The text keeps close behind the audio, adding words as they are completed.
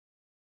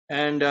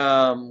And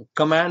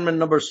commandment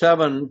number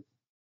 7,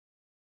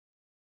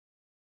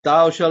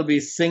 thou shalt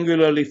be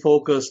singularly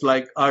focused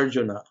like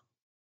Arjuna.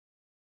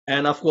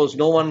 And of course,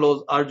 no one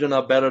knows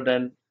Arjuna better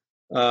than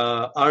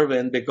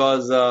Arvind,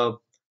 because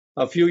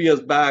a few years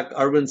back,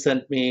 Arvind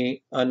sent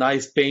me a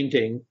nice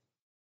painting,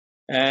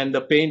 and the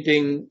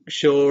painting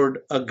showed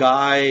a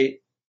guy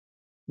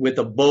with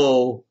a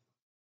bow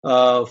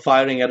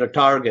firing at a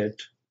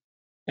target.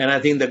 And I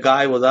think the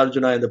guy was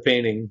Arjuna in the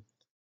painting.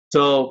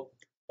 So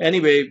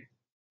anyway,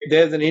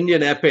 there's an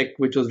Indian epic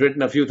which was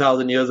written a few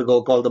thousand years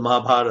ago called the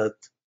Mahabharata.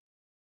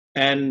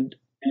 And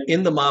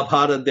in the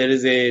Mahabharata, there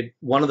is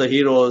one of the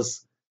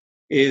heroes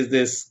is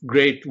this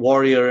great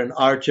warrior and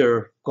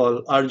archer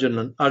called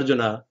Arjuna.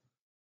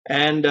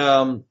 And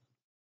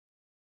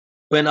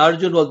when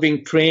Arjuna was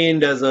being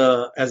trained as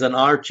an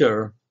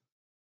archer,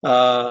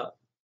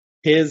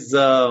 his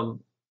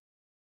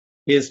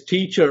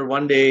teacher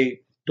one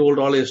day told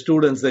all his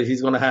students that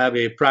he's going to have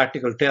a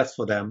practical test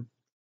for them.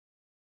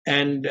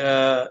 And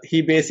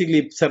he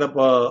basically set up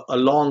a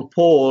long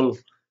pole,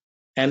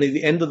 and at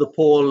the end of the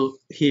pole,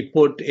 he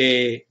put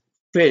a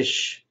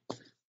fish,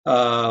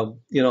 kind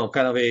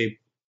of a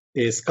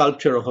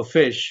sculpture of a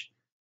fish,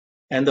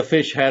 and the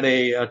fish had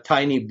a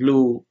tiny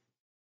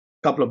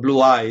couple of blue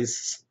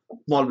eyes,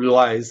 small blue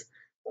eyes.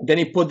 Then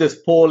he put this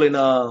pole in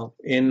a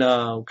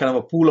kind of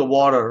a pool of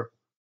water,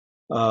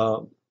 a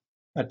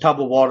tub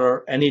of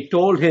water, and he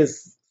told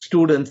his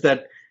students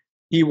that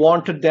he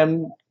wanted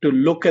them to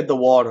look at the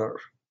water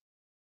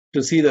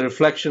to see the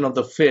reflection of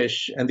the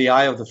fish and the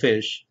eye of the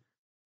fish,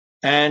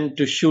 and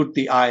to shoot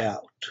the eye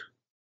out.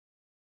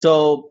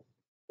 So,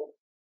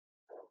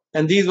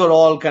 and these were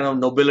all kind of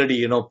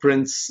nobility,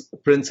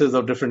 princes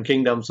of different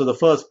kingdoms. So the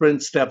first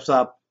prince steps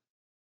up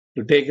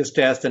to take his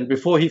test, and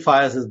before he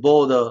fires his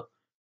bow, the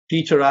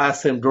teacher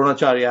asked him,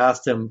 Dronacharya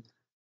asked him,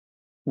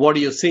 what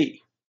do you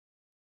see?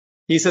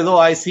 He says, oh,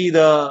 I see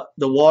the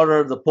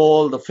water, the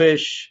pole, the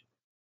fish.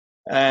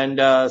 And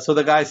so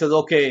the guy says,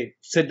 okay,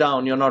 sit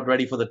down, you're not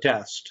ready for the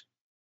test.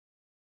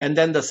 And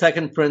then the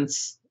second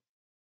prince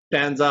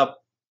stands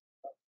up,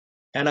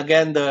 and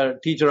again the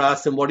teacher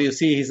asks him, what do you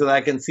see? He says,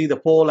 I can see the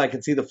pole, I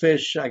can see the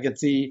fish, I can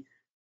see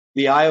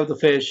the eye of the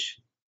fish.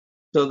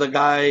 So the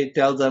guy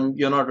tells him,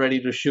 you're not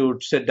ready to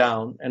shoot, sit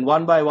down. And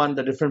one by one,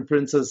 the different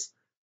princes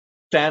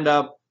stand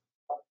up,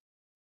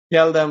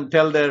 tell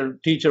their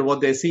teacher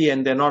what they see,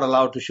 and they're not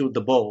allowed to shoot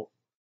the bow.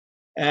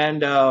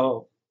 And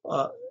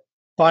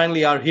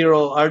finally, our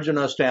hero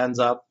Arjuna stands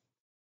up,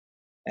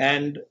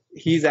 and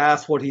he's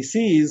asked what he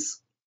sees.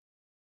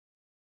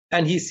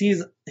 And he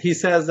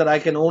says that I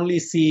can only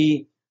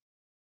see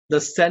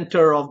the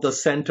center of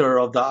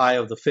the eye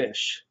of the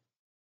fish.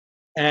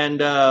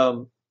 And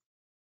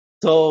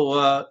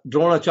so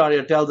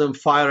Dronacharya tells him,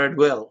 fire at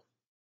will.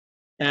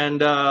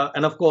 And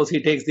of course,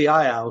 he takes the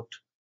eye out.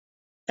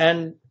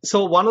 And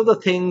so one of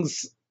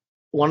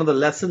the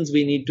lessons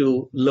we need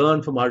to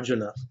learn from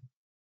Arjuna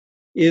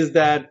is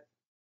that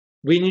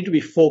we need to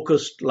be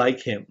focused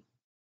like him.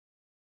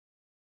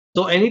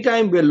 So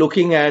anytime we're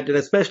looking at, and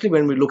especially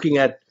when we're looking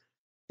at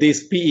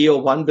these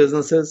PEO1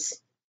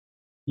 businesses,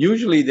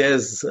 usually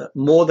there's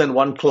more than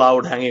one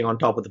cloud hanging on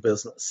top of the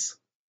business.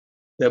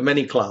 There are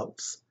many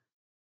clouds.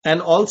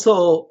 And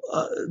also,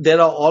 there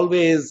are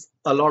always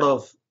a lot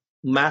of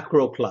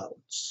macro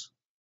clouds.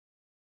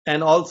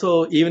 And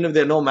also, even if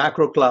there are no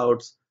macro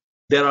clouds,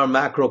 there are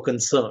macro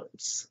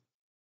concerns.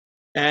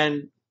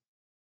 And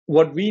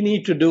what we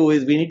need to do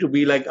is we need to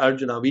be like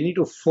Arjuna. We need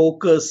to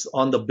focus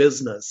on the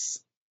business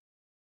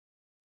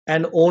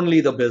and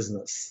only the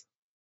business.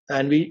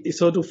 And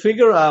so to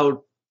figure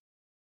out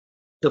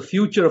the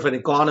future of an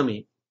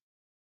economy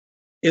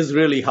is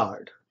really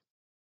hard.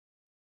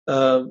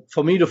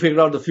 For me to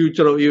figure out the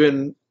future of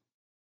even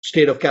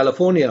state of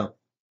California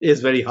is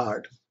very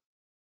hard.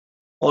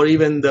 Or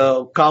even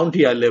the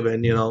county I live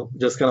in,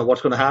 just kind of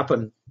what's going to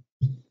happen.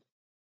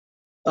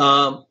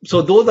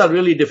 So those are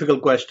really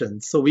difficult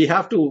questions. So we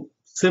have to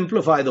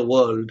simplify the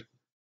world.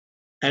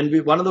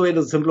 And one of the ways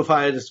to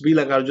simplify it is to be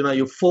like Arjuna.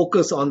 You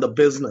focus on the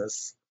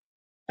business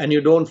and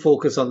you don't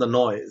focus on the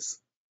noise.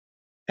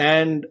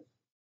 And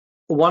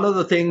one of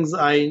the things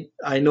I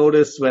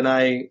noticed when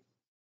I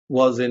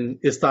was in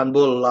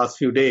Istanbul last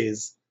few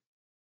days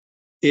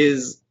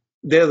is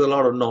there's a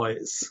lot of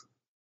noise.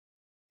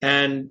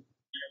 And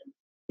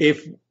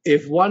if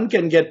one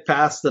can get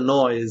past the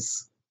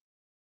noise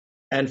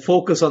and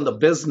focus on the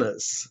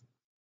business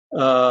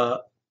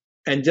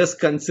and just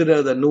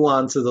consider the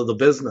nuances of the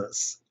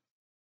business,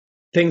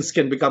 things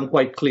can become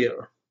quite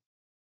clear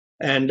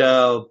and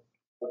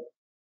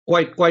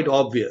quite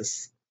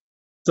obvious.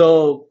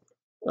 So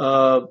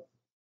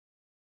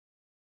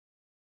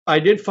I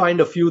did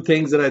find a few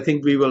things that I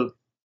think we will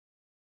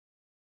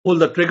pull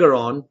the trigger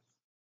on,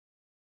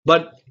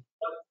 but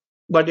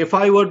if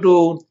I were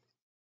to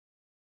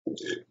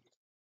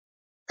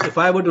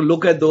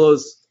look at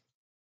those,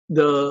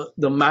 the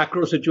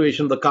macro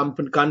situation, the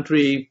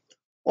country,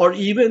 or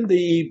even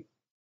the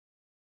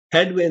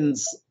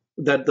headwinds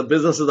that the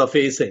businesses are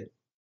facing,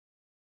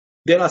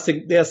 there are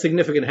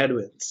significant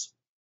headwinds.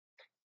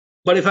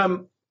 But if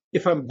I'm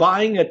if I'm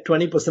buying at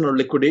 20% of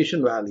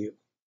liquidation value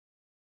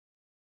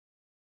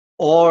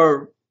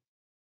or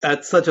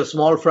at such a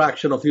small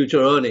fraction of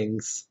future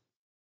earnings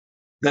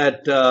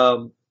that,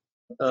 and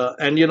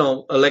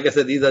like I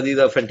said, these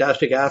are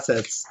fantastic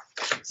assets.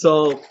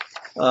 So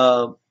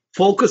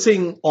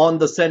focusing on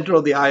the center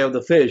of the eye of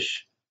the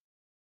fish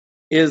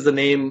is the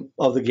name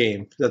of the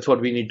game. That's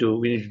what we need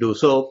to do.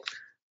 So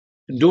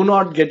do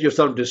not get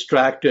yourself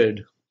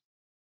distracted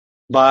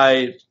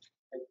by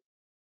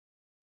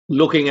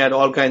looking at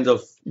all kinds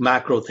of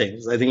macro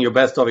things. I think you're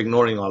best off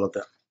ignoring all of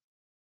them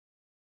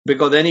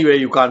because anyway,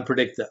 you can't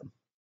predict them.